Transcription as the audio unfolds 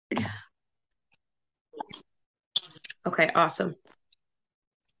Okay, awesome.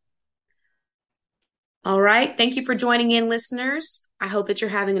 All right. Thank you for joining in, listeners. I hope that you're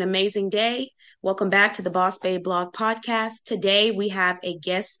having an amazing day. Welcome back to the Boss Babe Blog Podcast. Today we have a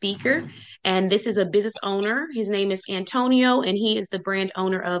guest speaker, and this is a business owner. His name is Antonio, and he is the brand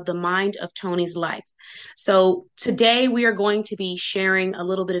owner of The Mind of Tony's Life. So today we are going to be sharing a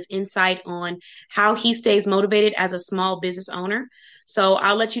little bit of insight on how he stays motivated as a small business owner. So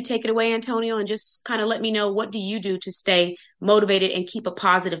I'll let you take it away, Antonio, and just kind of let me know, what do you do to stay motivated and keep a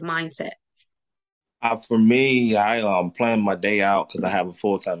positive mindset? For me, I plan my day out because I have a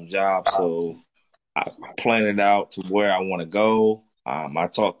full-time job, so I plan it out to where I want to go. I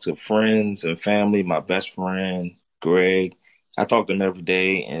talk to friends and family, my best friend, Greg. I talk to him every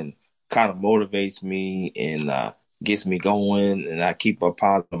day and kind of motivates me and gets me going, and I keep a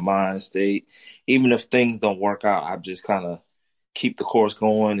positive mind state. Even if things don't work out, I just kind of keep the course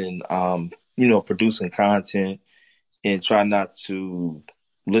going and producing content and try not to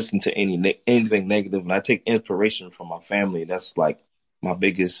listen to anything negative. And I take inspiration from my family. That's like my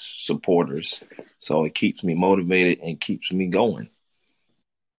biggest supporters. So it keeps me motivated and keeps me going.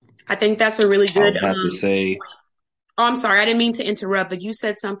 I think that's a really I good. would have to say Oh, I'm sorry, I didn't mean to interrupt, but you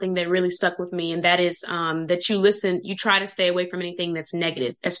said something that really stuck with me, and that is that you listen, you try to stay away from anything that's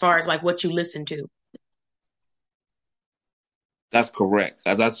negative as far as like what you listen to. that's correct.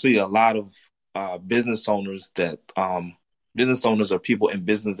 As I see a lot of business owners are people in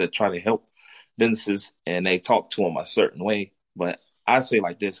business that try to help businesses and they talk to them a certain way. But I say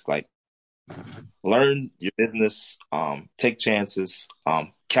like this, like learn your business, take chances,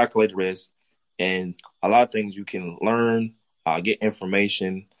 calculate risk, and a lot of things you can learn, get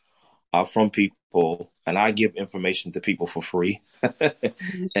information from people, and I give information to people for free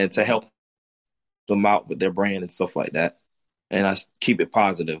and to help them out with their brand and stuff like that. And I keep it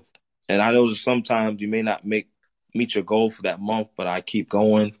positive. And I know that sometimes you may not meet your goal for that month, but I keep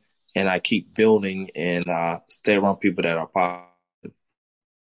going and I keep building and stay around people that are positive.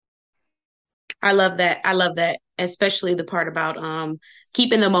 I love that. I love that, especially the part about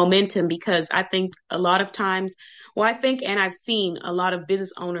keeping the momentum, because I think a lot of times, well, I think and I've seen a lot of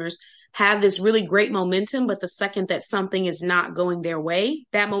business owners have this really great momentum, but the second that something is not going their way,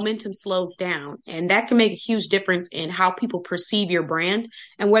 that momentum slows down. And that can make a huge difference in how people perceive your brand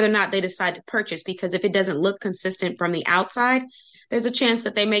and whether or not they decide to purchase. Because if it doesn't look consistent from the outside, there's a chance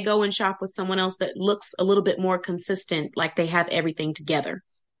that they may go and shop with someone else that looks a little bit more consistent, like they have everything together.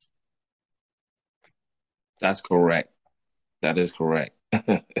 That's correct. That is correct.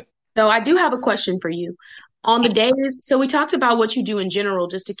 So I do have a question for you. On the days, so we talked about what you do in general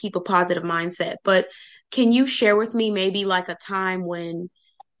just to keep a positive mindset, but can you share with me maybe like a time when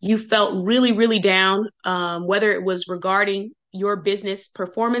you felt really, really down, whether it was regarding your business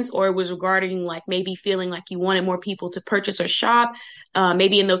performance or it was regarding like maybe feeling like you wanted more people to purchase or shop,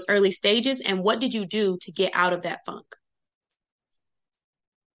 maybe in those early stages, and what did you do to get out of that funk?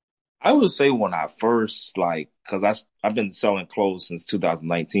 I would say when I first because I've been selling clothes since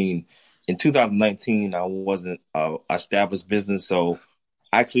 2019. In 2019, I wasn't a established business, so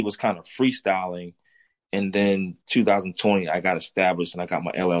I actually was kind of freestyling. And then 2020, I got established and I got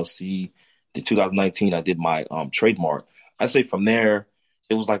my LLC. In 2019, I did my trademark. I say from there,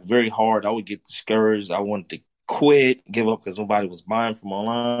 it was like very hard. I would get discouraged. I wanted to quit, give up because nobody was buying from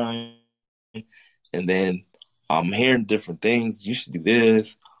online. And then I'm hearing different things. You should do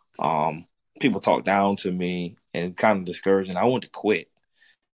this. Um, People talk down to me and kind of discouraging. I wanted to quit.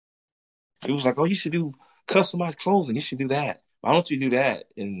 It was like, oh, you should do customized clothing. You should do that. Why don't you do that?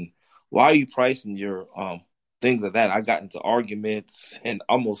 And why are you pricing your things like that? I got into arguments and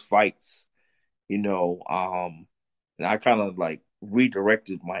almost fights, you know. And I kind of like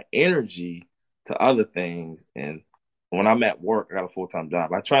redirected my energy to other things. And when I'm at work, I got a full-time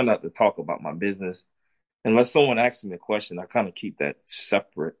job. I try not to talk about my business unless someone asks me a question. I kind of keep that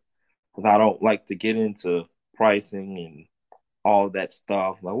separate because I don't like to get into pricing and all that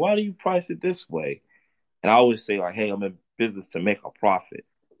stuff. Like, why do you price it this way? And I always say, like, hey, I'm in business to make a profit,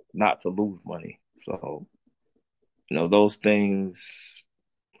 not to lose money. So, those things,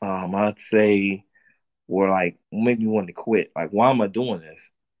 I'd say were like, make me want to quit. Like, why am I doing this?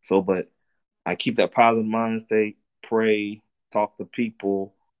 So, but I keep that positive mind state, pray, talk to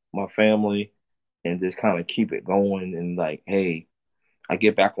people, my family, and just kind of keep it going. And like, hey, I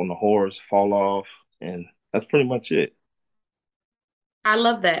get back on the horse, fall off, and that's pretty much it. I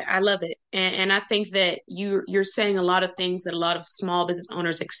love that. I love it. And I think that you're saying a lot of things that a lot of small business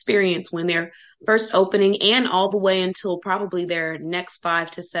owners experience when they're first opening and all the way until probably their next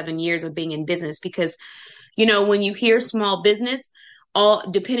 5 to 7 years of being in business. Because, when you hear small business, all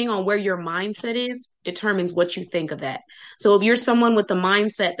depending on where your mindset is determines what you think of that. So if you're someone with the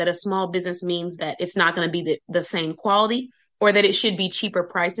mindset that a small business means that it's not going to be the same quality, or that it should be cheaper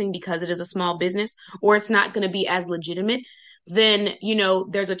pricing because it is a small business, or it's not going to be as legitimate, then,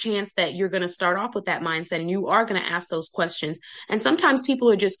 there's a chance that you're going to start off with that mindset and you are going to ask those questions. And sometimes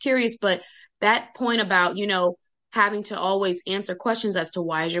people are just curious, but that point about, having to always answer questions as to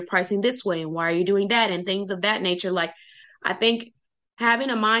why is your pricing this way and why are you doing that and things of that nature. Like, I think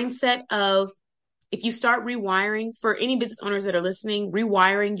having a mindset of, if you start rewiring, for any business owners that are listening,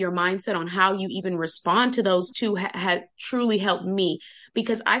 rewiring your mindset on how you even respond to those two had truly helped me,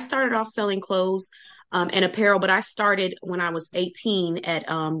 because I started off selling clothes and apparel, but I started when I was 18 at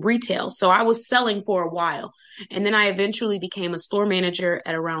retail. So I was selling for a while. And then I eventually became a store manager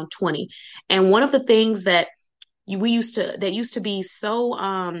at around 20. And one of the things that that used to be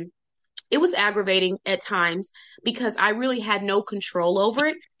so, it was aggravating at times because I really had no control over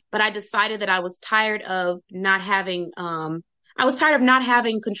it. But I decided that I was tired of not having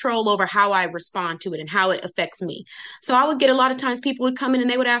control over how I respond to it and how it affects me. So I would get, a lot of times people would come in and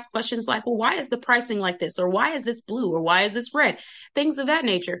they would ask questions like, well, why is the pricing like this? Or why is this blue? Or why is this red? Things of that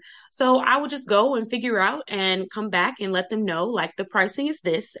nature. So I would just go and figure out and come back and let them know, like, the pricing is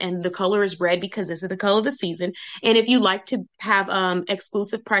this and the color is red because this is the color of the season. And if you like to have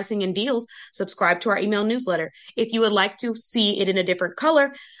exclusive pricing and deals, subscribe to our email newsletter. If you would like to see it in a different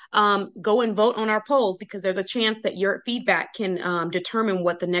color, go and vote on our polls, because there's a chance that your feedback can determine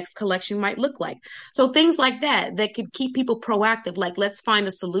what the next collection might look like. So things like that could keep people proactive, like, let's find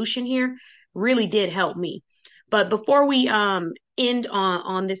a solution here, really did help me. But before we end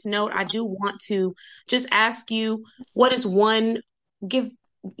on this note, I do want to just ask you, what is one give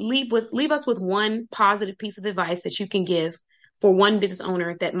leave us with one positive piece of advice that you can give for one business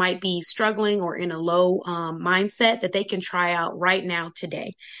owner that might be struggling or in a low mindset that they can try out right now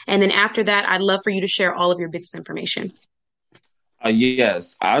today. And then after that, I'd love for you to share all of your business information.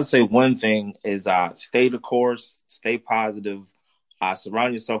 Yes, I'd say one thing is stay the course, stay positive,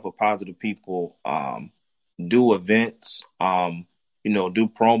 surround yourself with positive people, do events, do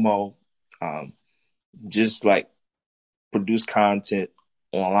promo, um, just like produce content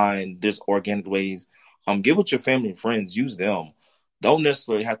online. There's organic ways. Get with your family and friends, use them. Don't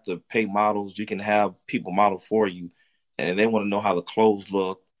necessarily have to pay models. You can have people model for you, and they want to know how the clothes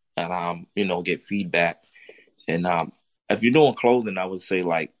look, and get feedback. And if you're doing clothing, I would say,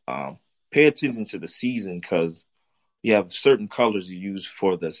 like, pay attention to the season, because you have certain colors you use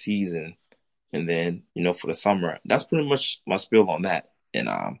for the season, and then for the summer. That's pretty much my spiel on that. And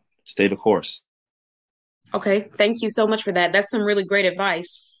stay the course. Okay, thank you so much for that. That's some really great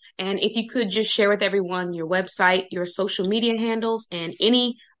advice. And if you could just share with everyone your website, your social media handles, and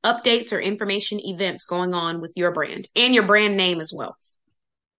any updates or information events going on with your brand and your brand name as well.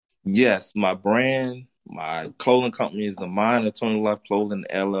 Yes, my brand, my clothing company is the Mind of Tony Life Clothing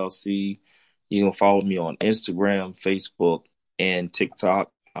LLC. You can follow me on Instagram, Facebook, and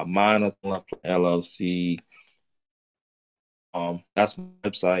TikTok. Mind of Tony Life LLC. That's my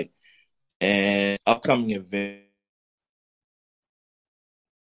website. And upcoming event,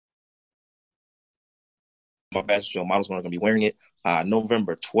 my fashion show models are going to be wearing it.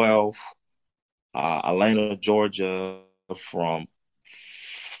 November 12th, Atlanta, Georgia, from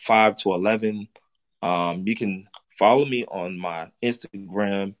 5 to 11. You can follow me on my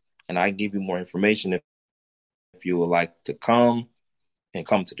Instagram, and I give you more information if you would like to come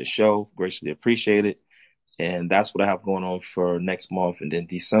to the show. Graciously appreciate it. And that's what I have going on for next month. And then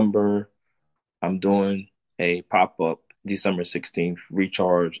December, I'm doing a pop-up December 16th,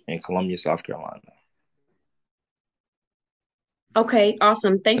 Recharge in Columbia, South Carolina. Okay,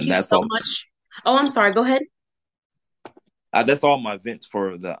 awesome. Thank And you that's so all. much. Oh, I'm sorry. Go ahead. That's all my events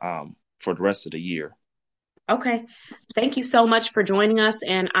for the rest of the year. Okay. Thank you so much for joining us.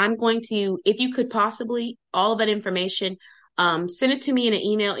 And I'm going to, if you could possibly, all of that information, send it to me in an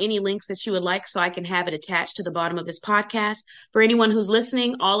email, any links that you would like, so I can have it attached to the bottom of this podcast. For anyone who's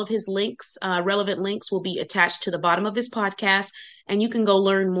listening, all of his links, relevant links, will be attached to the bottom of this podcast, and you can go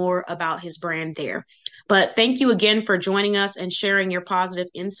learn more about his brand there. But thank you again for joining us and sharing your positive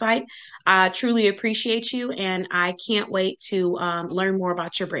insight. I truly appreciate you, and I can't wait to learn more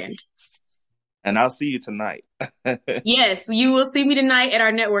about your brand. And I'll see you tonight. Yes, you will see me tonight at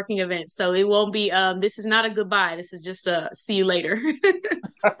our networking event. So it won't be, this is not a goodbye. This is just a see you later.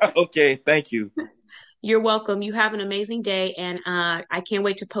 Okay, thank you. You're welcome. You have an amazing day. And I can't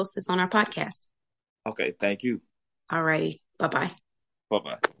wait to post this on our podcast. Okay, thank you. All righty. Bye-bye.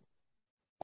 Bye-bye.